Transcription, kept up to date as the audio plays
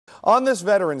On this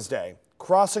Veterans Day,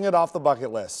 crossing it off the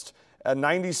bucket list, a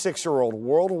 96-year-old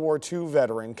World War II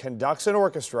veteran conducts an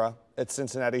orchestra at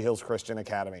Cincinnati Hills Christian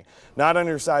Academy. Not on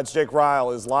Your Side's Jake Ryle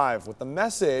is live with the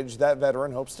message that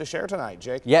veteran hopes to share tonight.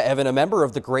 Jake? Yeah, Evan, a member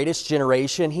of the greatest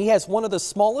generation. He has one of the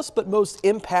smallest but most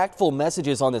impactful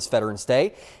messages on this Veterans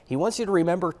Day. He wants you to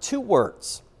remember 2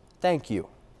 words. Thank you.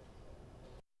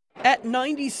 At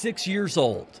 96 years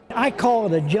old, I call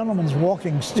it a gentleman's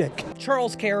walking stick.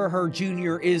 Charles Carraher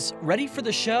Jr. is ready for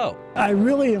the show. I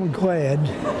really am glad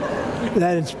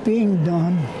that it's being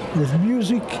done with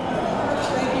music,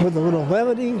 with a little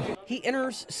levity. He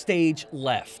enters stage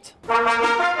left,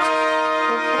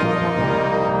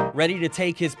 ready to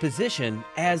take his position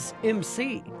as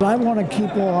MC. I want to keep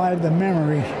alive the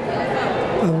memory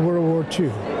of World War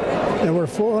II. There were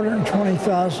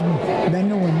 420,000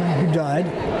 men and women who died,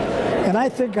 and I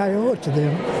think I owe it to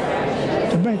them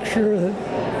to make sure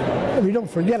that we don't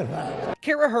forget about it.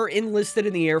 Carraher enlisted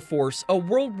in the Air Force, a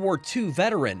World War II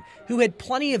veteran who had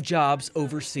plenty of jobs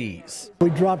overseas. We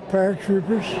dropped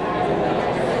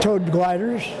paratroopers, towed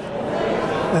gliders,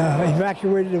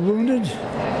 evacuated the wounded,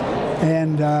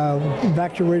 and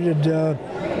evacuated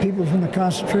people from the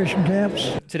concentration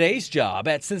camps. Today's job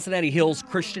at Cincinnati Hills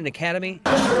Christian Academy.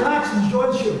 Just relax and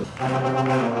enjoy the show.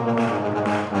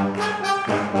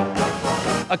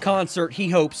 A concert he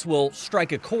hopes will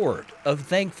strike a chord of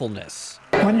thankfulness.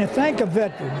 When you thank a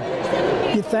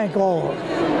veteran, you thank all of them.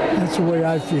 That's the way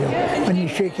I feel. When you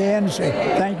shake hands and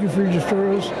say thank you for your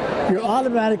service, you're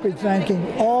automatically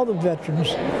thanking all the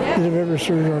veterans that have ever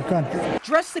served our country.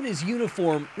 Dressed in his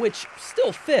uniform, which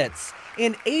still fits,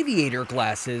 and aviator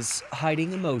glasses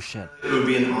hiding emotion. It would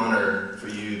be an honor for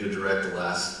you to direct the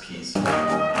last piece.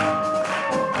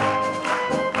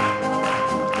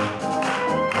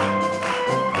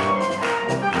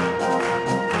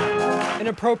 An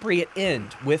appropriate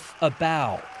end with a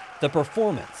bow, the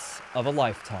performance of a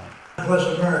lifetime. Bless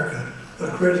America, the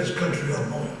greatest country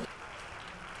on earth.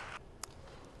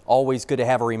 Always good to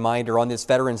have a reminder on this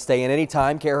Veterans Day, and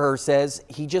anytime, Carraher says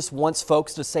he just wants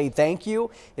folks to say thank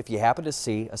you if you happen to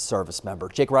see a service member.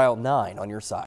 Jake Ryle, 9 on Your Side.